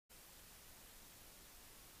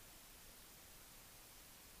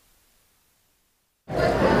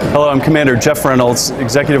Hello, I'm Commander Jeff Reynolds,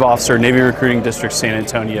 Executive Officer, Navy Recruiting District San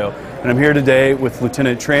Antonio, and I'm here today with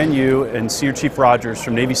Lieutenant Tran Yu and Senior Chief Rogers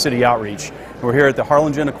from Navy City Outreach. We're here at the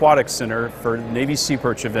Harlingen Aquatics Center for the Navy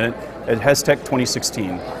SeaPerch event at HESTEC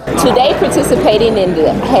 2016. Today, participating in the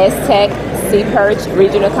HESTEC SeaPerch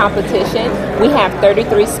regional competition, we have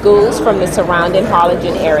 33 schools from the surrounding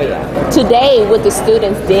Harlingen area. Today, what the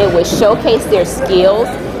students did was showcase their skills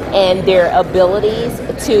and their abilities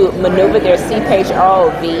to maneuver their SeaPerch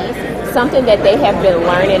ROVs, something that they have been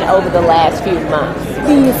learning over the last few months.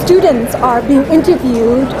 The students are being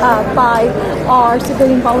interviewed by our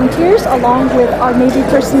civilian volunteers along with our Navy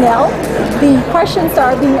personnel. The questions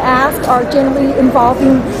that are being asked are generally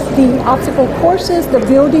involving the obstacle courses, the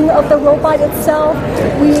building of the robot itself.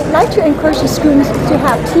 We like to encourage the students to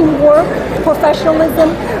have teamwork, professionalism.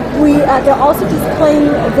 They're also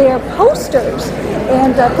displaying their posters,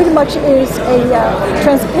 and pretty much is a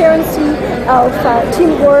transparency of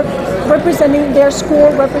teamwork, representing their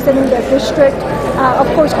school, representing their district. Of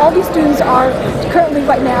course, all these students are currently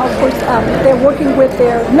right now, of course, they're working with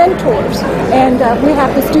their mentors, and we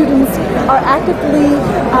have the students are actively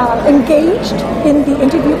engaged in the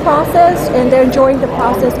interview process, and they're enjoying the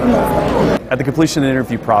process immensely. At the completion of the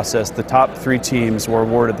interview process, the top 3 teams were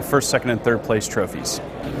awarded the first, second, and third place trophies.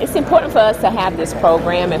 It's important for us to have this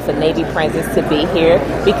program and for Navy presence to be here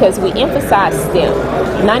because we emphasize STEM.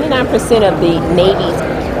 99% of the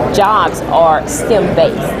Navy's jobs are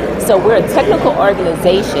STEM-based. So we're a technical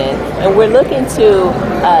organization, and we're looking to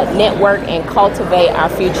network and cultivate our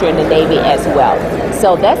future in the Navy as well.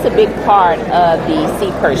 So that's a big part of the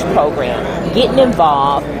SeaPerch program, getting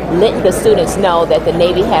involved, letting the students know that the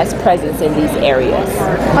Navy has presence in these areas.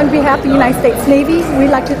 On behalf of the United States Navy, we'd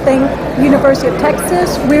like to thank University of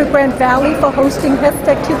Texas, Rio Grande Valley for hosting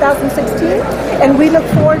HESTEC 2016, and we look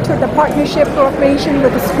forward to the partnership cooperation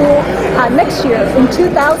with the school next year in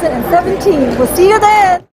 2017. We'll see you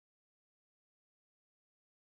then!